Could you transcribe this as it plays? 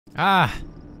Ah,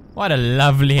 what a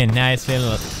lovely and nice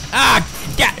little... Ah,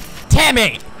 God,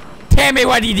 Timmy! Timmy,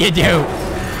 what did you do?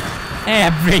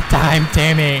 Every time,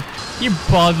 Timmy. You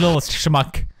bald little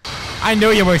schmuck. I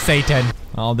knew you were Satan.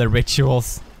 All the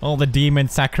rituals, all the demon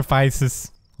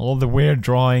sacrifices, all the weird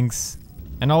drawings,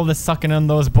 and all the sucking on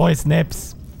those boys'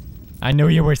 nips. I knew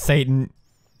you were Satan.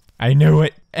 I knew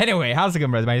it. Anyway, how's it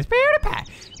going, brother? My name is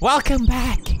PewDiePie. Welcome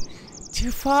back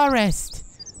to Forest.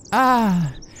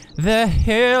 Ah, the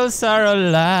hills are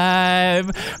alive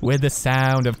with the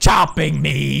sound of chopping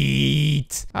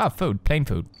meat. Ah, food, plain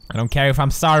food. I don't care if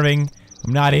I'm starving.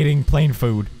 I'm not eating plain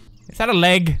food. Is that a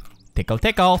leg? Tickle,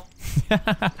 tickle.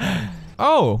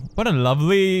 Oh, what a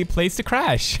lovely place to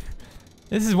crash.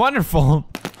 This is wonderful.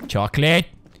 Chocolate.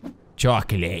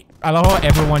 Chocolate. I love how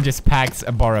everyone just packs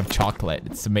a bar of chocolate.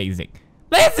 It's amazing.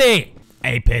 Lizzie!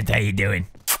 Hey, Pete, how you doing?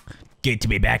 Good to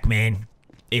be back, man.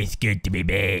 It's good to be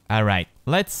back. Alright,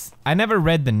 I never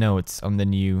read the notes on the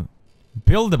new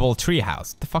buildable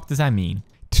treehouse. The fuck does that mean?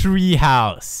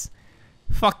 Treehouse.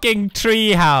 Fucking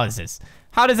tree houses.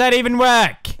 How does that even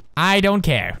work? I don't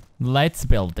care. Let's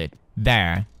build it.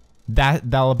 There.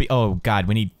 That'll be... Oh, God,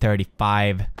 we need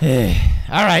 35.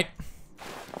 Alright.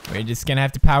 We're just gonna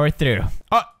have to power through.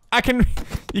 Oh,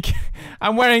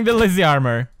 I'm wearing the Lizzie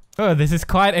armor. Oh, this is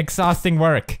quite exhausting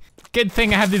work. Good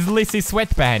thing I have this Lizzie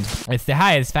sweatband. It's the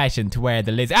highest fashion to wear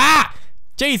the Lizzie. Ah!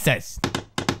 Jesus!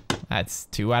 That's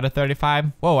 2 out of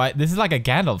 35. Whoa, this is like a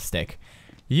Gandalf stick.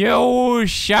 You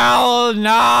shall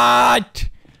not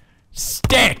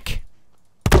stick.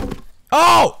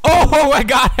 Oh! Oh, I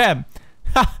got him!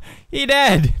 He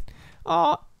dead.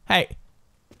 Oh, hey.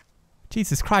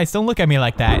 Jesus Christ, don't look at me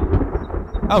like that.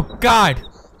 Oh, God.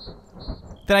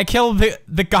 Did I kill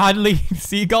the godly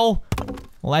seagull?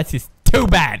 Well, that's just too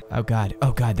bad. Oh, God,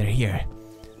 they're here.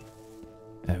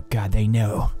 Oh, God, they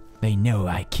know. They know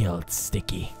I killed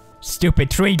Sticky. Stupid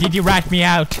tree, did you rat me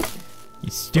out? You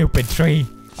stupid tree.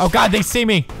 Oh, God, they see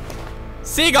me.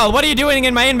 Seagull, what are you doing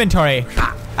in my inventory?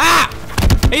 Ah!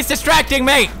 He's distracting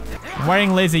me. I'm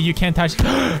wearing Lizzie, you can't touch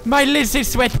my Lizzie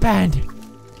sweatband.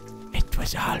 It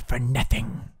was all for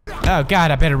nothing. Oh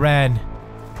God, I better run.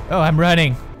 Oh, I'm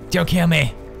running. Don't kill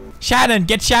me. Shannon,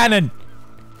 get Shannon.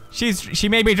 She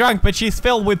may be drunk, but she's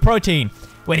filled with protein.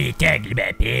 What are you talking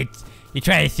about, Pete? You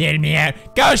trying to sell me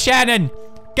out? Go, Shannon.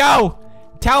 Go.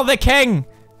 Tell the king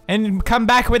and come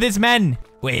back with his men.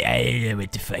 Wait, I don't know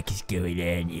what the fuck is going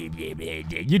on.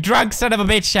 You drunk son of a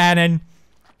bitch, Shannon.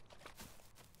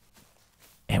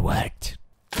 It worked.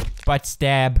 Butt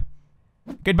stab.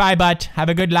 Goodbye, butt. Have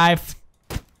a good life.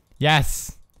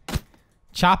 Yes.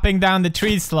 Chopping down the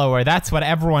trees slower. That's what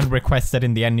everyone requested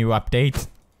in the new update.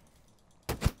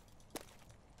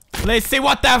 Lizzie,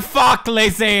 what the fuck,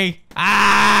 Lizzie?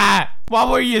 Ah! What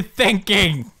were you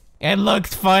thinking? It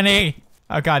looks funny.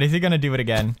 Oh God, is he gonna do it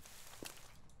again?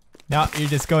 No, you're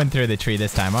just going through the tree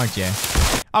this time, aren't you?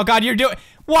 Oh God, you're doing...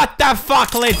 What the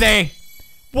fuck, Lizzie?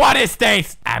 What is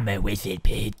this? I'm a wizard,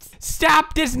 Pete.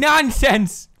 Stop this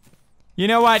nonsense! You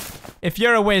know what? If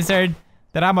you're a wizard,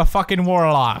 then I'm a fucking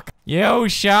warlock. You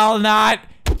shall not...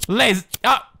 Liz...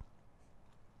 Oh!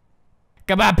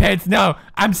 Come on, Pete. No,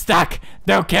 I'm stuck.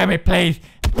 Don't kill me, please.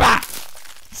 Bah!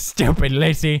 Stupid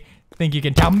Lizzie. Think you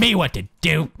can tell me what to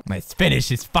do? Let's finish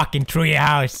this fucking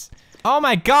treehouse. Oh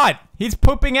my God! He's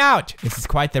pooping out! This is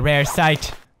quite the rare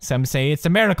sight. Some say it's a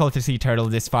miracle to see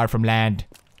turtles this far from land.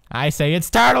 I say it's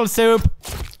turtle soup!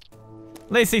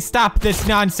 Lizzie, stop this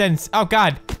nonsense! Oh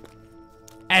God!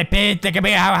 Hey Pete, look at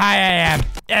me how high I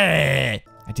am!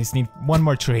 I just need one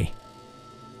more tree.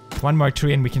 One more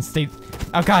tree and we can stay...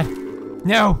 Oh God!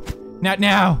 No! Not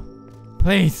now!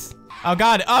 Please! Oh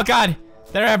God! Oh God!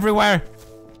 They're everywhere!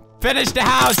 Finish the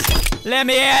house! Let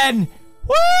me in!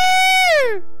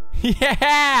 Woo!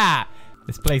 Yeah!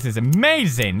 This place is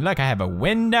amazing! Look, I have a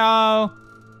window.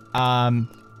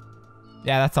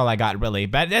 Yeah, that's all I got, really.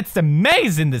 But it's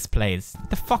amazing, this place.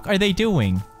 What the fuck are they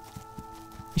doing?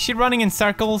 Is she running in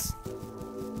circles?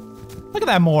 Look at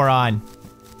that moron.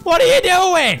 What are you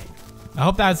doing? I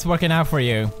hope that's working out for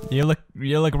you. You look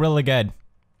really good.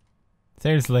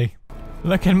 Seriously.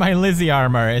 Look at my Lizzie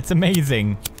armor. It's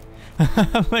amazing.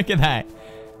 Look at that.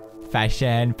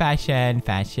 Fashion, fashion,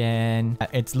 fashion.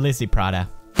 It's Lizzie Prada.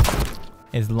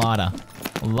 It's Lada.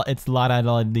 It's Lada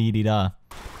da dee dee da.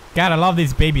 God, I love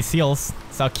these baby seals.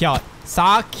 So cute.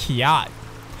 So cute.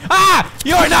 Ah!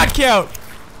 You're not cute!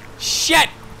 Shit!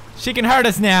 She can hurt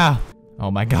us now.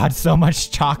 Oh my God, so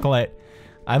much chocolate.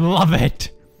 I love it.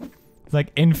 It's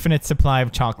like infinite supply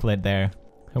of chocolate there.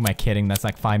 Who am I kidding? That's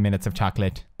like 5 minutes of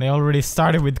chocolate. They already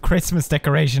started with Christmas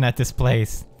decoration at this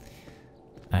place.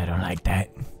 I don't like that.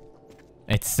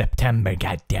 It's September,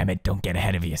 god damn it. Don't get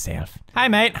ahead of yourself. Hi,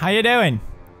 mate. How you doing?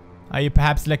 Are you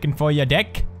perhaps looking for your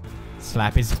dick?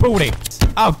 Slap his booty.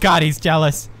 Oh god, he's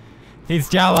jealous. He's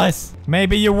jealous.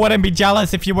 Maybe you wouldn't be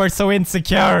jealous if you were so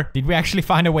insecure. Did we actually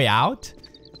find a way out?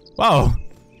 Whoa.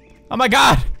 Oh my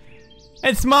god.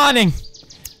 It's morning.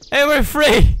 And we're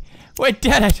free. We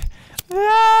did it.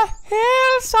 The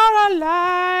hills are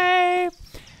alive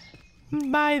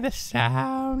by the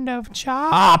sound of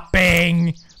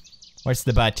chopping. Where's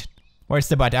the butt? Where's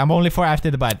the butt? I'm only 4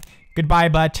 after the butt. Goodbye,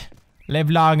 butt.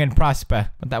 Live long and prosper.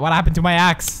 What happened to my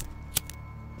axe?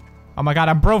 Oh my god,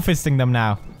 I'm bro-fisting them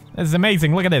now. This is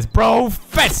amazing. Look at this.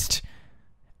 Bro-fist!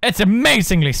 It's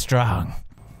amazingly strong.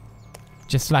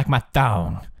 Just like my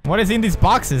thong. What is in these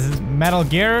boxes? Is it Metal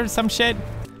Gear or some shit?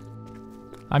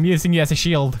 I'm using you as a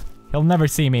shield. He'll never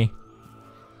see me.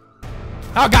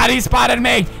 Oh god, he spotted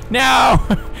me! No!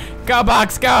 Go,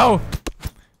 box, go!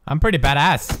 I'm pretty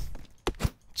badass.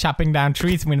 Chopping down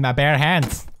trees with my bare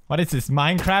hands. What is this,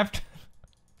 Minecraft?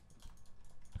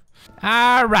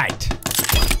 Alright.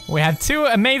 We have 2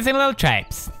 amazing little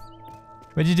tribes.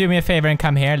 Would you do me a favor and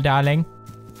come here, darling?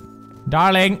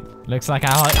 Darling! Looks like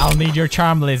I'll need your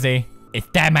charm, Lizzie. Is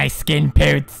that my skin,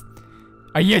 Poots?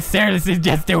 Are you seriously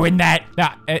just doing that? No,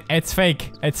 it's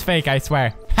fake. It's fake, I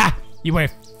swear. Ha! You were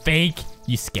fake,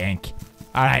 you skank.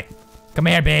 Alright. Come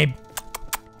here, babe.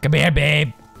 Come here,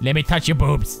 babe. Let me touch your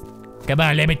boobs. Come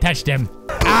on, let me touch them.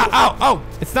 Ow, ow, oh!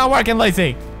 It's not working,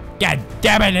 Lizzie. God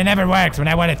damn it, it never works when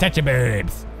I want to touch your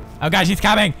boobs. Oh gosh, he's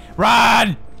coming.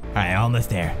 Run! Alright, almost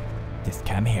there. Just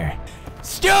come here.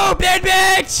 Stupid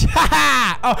bitch!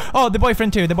 Haha! Oh, the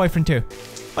boyfriend too, the boyfriend too.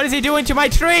 What is he doing to my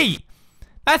tree?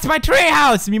 That's my tree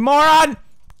house, you moron!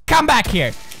 Come back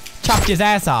here. Chopped his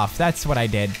ass off, that's what I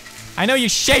did. I know you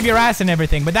shave your ass and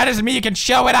everything, but that doesn't mean you can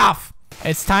show it off.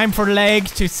 It's time for Leg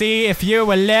to see if you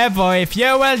will live or if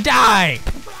you will die.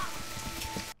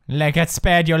 Leg has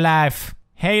spared your life.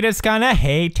 Haters gonna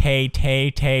hate, hate,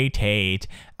 hate, hate, hate.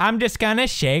 I'm just gonna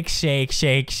shake, shake,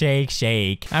 shake, shake,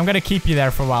 shake. I'm gonna keep you there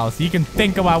for a while so you can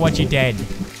think about what you did.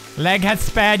 Leg has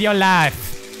spared your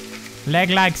life.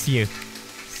 Leg likes you.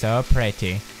 So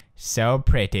pretty. So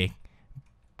pretty.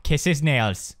 Kiss his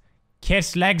nails.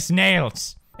 Kiss Leg's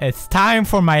nails. It's time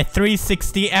for my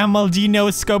 360 MLG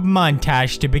no-scope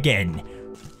montage to begin.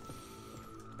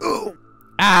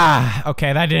 Ah,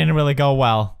 okay, that didn't really go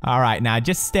well. Alright, now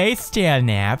just stay still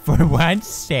now for 1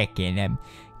 second. I'm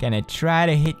gonna try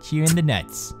to hit you in the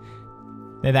nuts.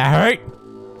 Did that hurt?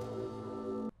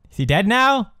 Is he dead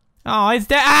now? Oh, he's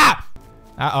dead. Ah!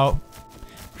 Uh-oh.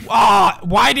 Oh,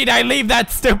 why did I leave that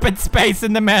stupid space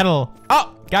in the middle?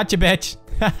 Oh, gotcha, bitch.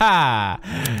 Haha.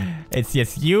 It's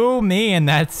just you, me, and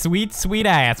that sweet, sweet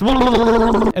ass.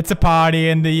 It's a party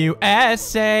in the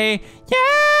USA. Yeah!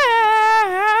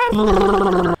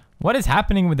 What is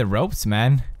happening with the ropes,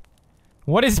 man?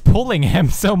 What is pulling him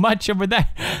so much over there?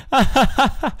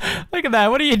 Look at that.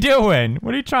 What are you doing?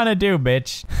 What are you trying to do,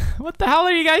 bitch? What the hell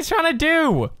are you guys trying to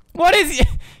do? What is he?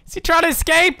 Is he trying to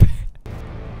escape?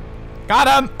 Got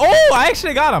him. Oh, I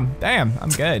actually got him. Damn,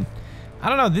 I'm good. I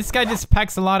don't know. This guy just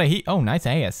packs a lot of heat. Oh, nice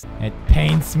ass. It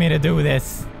pains me to do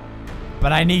this,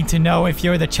 but I need to know if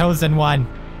you're the chosen one.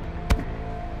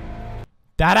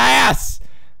 That ass!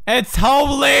 It's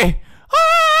holy!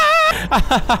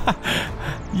 Ah!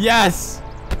 Yes!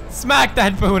 Smack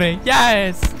that booty!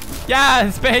 Yes!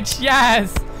 Yes, bitch!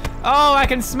 Yes! Oh, I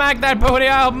can smack that booty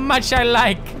how much I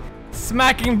like!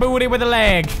 Smacking booty with a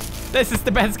leg! This is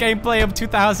the best gameplay of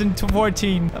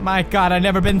 2014. Oh my god, I've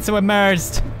never been so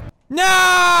immersed. No!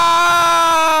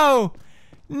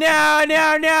 No,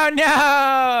 no, no,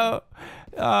 no!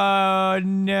 Oh,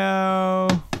 no.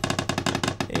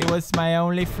 It was my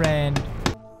only friend.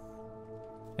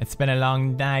 It's been a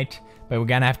long night, but we're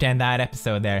gonna have to end that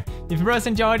episode there. If you bros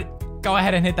enjoyed, go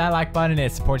ahead and hit that like button.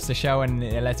 It supports the show and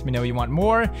it lets me know you want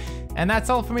more. And that's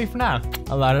all for me for now.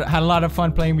 Had a lot of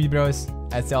fun playing with you bros.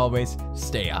 As always,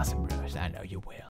 stay awesome, bro.